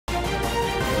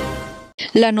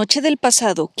La noche del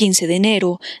pasado 15 de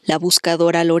enero, la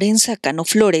buscadora Lorenza Cano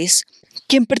Flores,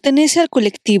 quien pertenece al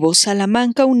colectivo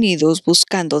Salamanca Unidos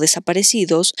Buscando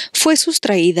Desaparecidos, fue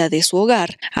sustraída de su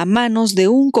hogar a manos de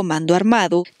un comando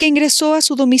armado que ingresó a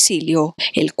su domicilio,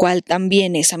 el cual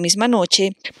también esa misma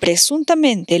noche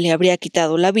presuntamente le habría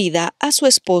quitado la vida a su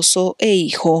esposo e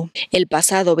hijo. El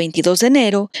pasado 22 de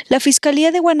enero, la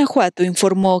Fiscalía de Guanajuato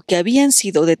informó que habían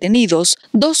sido detenidos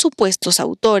 2 supuestos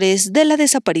autores de la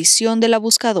desaparición de la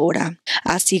buscadora,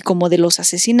 así como de los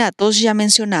asesinatos ya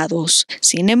mencionados.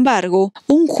 Sin embargo,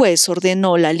 un juez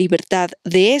ordenó la libertad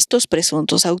de estos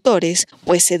presuntos autores,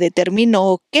 pues se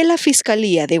determinó que la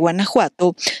Fiscalía de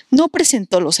Guanajuato no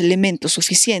presentó los elementos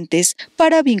suficientes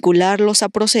para vincularlos a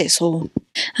proceso.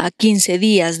 A 15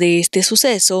 días de este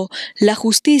suceso, la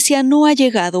justicia no ha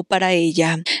llegado para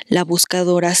ella. La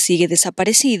buscadora sigue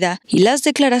desaparecida y las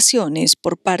declaraciones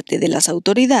por parte de las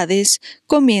autoridades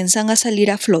comienzan a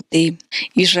salir a flote.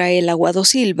 Aguado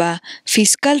Silva,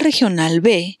 Fiscal Regional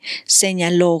B,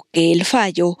 señaló que el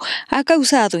fallo ha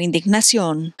causado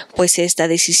indignación, pues esta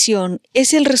decisión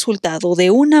es el resultado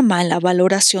de una mala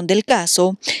valoración del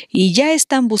caso y ya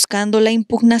están buscando la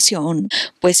impugnación,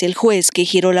 pues el juez que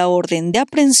giró la orden de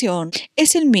aprehensión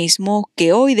es el mismo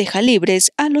que hoy deja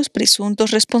libres a los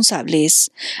presuntos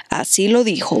responsables. Así lo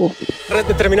dijo. La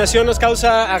determinación nos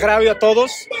causa agravio a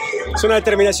todos. Es una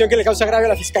determinación que le causa agravio a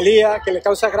la Fiscalía, que le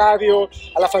causa agravio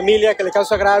a la familia, que le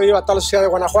causa agravio a toda la sociedad de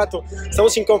Guanajuato.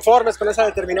 Estamos inconformes con esa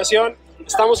determinación,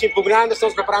 estamos impugnando,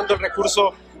 estamos preparando el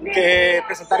recurso que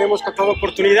presentaremos con toda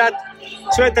oportunidad.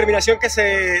 Es una determinación que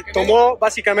se tomó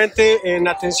básicamente en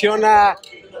atención a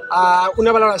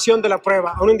una valoración de la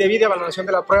prueba, a una indebida valoración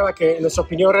de la prueba que en nuestra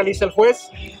opinión realiza el juez,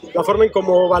 la forma en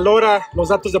cómo valora los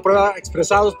datos de prueba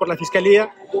expresados por la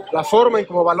Fiscalía, la forma en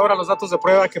cómo valora los datos de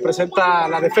prueba que presenta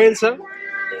la defensa.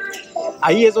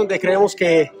 Ahí es donde creemos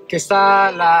que está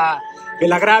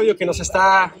el agravio que nos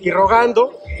está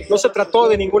irrogando. No se trató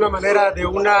de ninguna manera de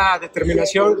una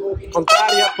determinación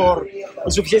contraria por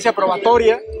insuficiencia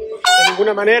probatoria, de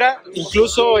ninguna manera.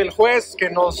 Incluso el juez que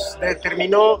nos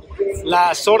determinó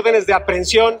las órdenes de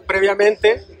aprehensión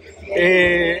previamente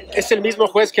es el mismo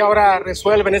juez que ahora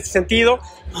resuelve en este sentido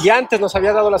y antes nos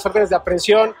había dado las órdenes de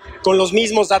aprehensión con los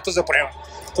mismos datos de prueba.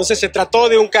 Entonces se trató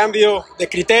de un cambio de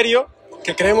criterio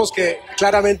que creemos que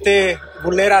claramente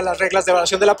vulnera las reglas de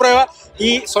evaluación de la prueba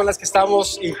y son las que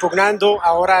estamos impugnando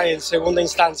ahora en segunda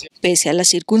instancia. Pese a las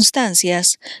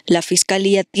circunstancias, la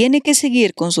Fiscalía tiene que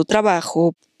seguir con su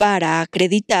trabajo para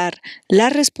acreditar la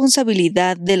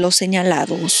responsabilidad de los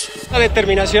señalados. La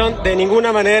determinación de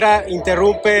ninguna manera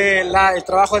interrumpe el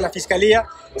trabajo de la Fiscalía.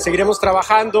 Seguiremos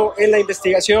trabajando en la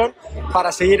investigación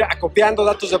para seguir acopiando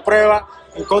datos de prueba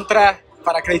en contra,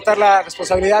 para acreditar la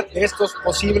responsabilidad de estos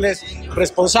posibles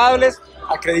responsables,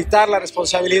 acreditar la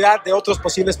responsabilidad de otros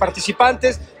posibles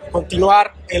participantes,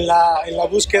 continuar en la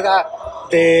búsqueda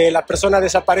de la persona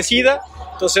desaparecida.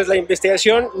 Entonces la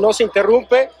investigación no se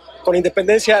interrumpe, con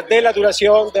independencia de la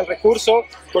duración del recurso,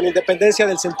 con independencia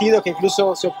del sentido que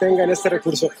incluso se obtenga en este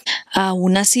recurso.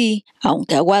 Aún así,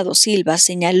 aunque Aguado Silva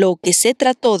señaló que se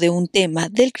trató de un tema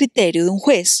del criterio de un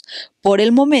juez, por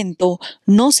el momento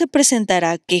no se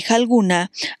presentará queja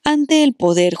alguna ante el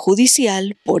Poder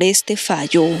Judicial por este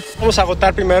fallo. Vamos a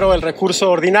agotar primero el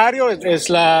recurso ordinario,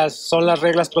 son las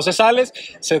reglas procesales,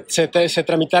 se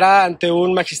tramitará ante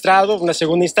un magistrado, una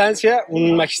segunda instancia,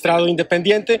 un magistrado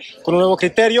independiente con un nuevo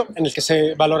criterio en el que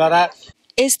se valorará.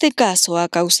 Este caso ha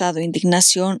causado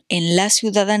indignación en la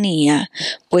ciudadanía,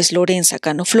 pues Lorenza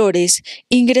Cano Flores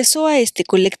ingresó a este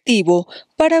colectivo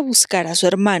para buscar a su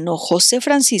hermano José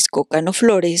Francisco Cano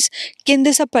Flores, quien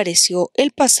desapareció el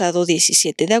pasado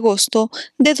 17 de agosto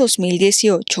de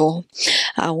 2018.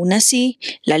 Aún así,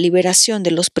 la liberación de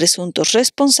los presuntos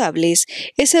responsables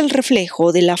es el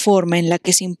reflejo de la forma en la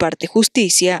que se imparte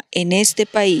justicia en este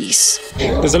país.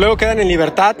 Desde luego quedan en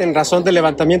libertad en razón del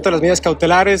levantamiento de las medidas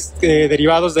cautelares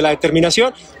derivados de la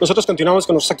determinación. Nosotros continuamos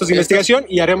con los actos de investigación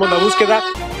y haremos la búsqueda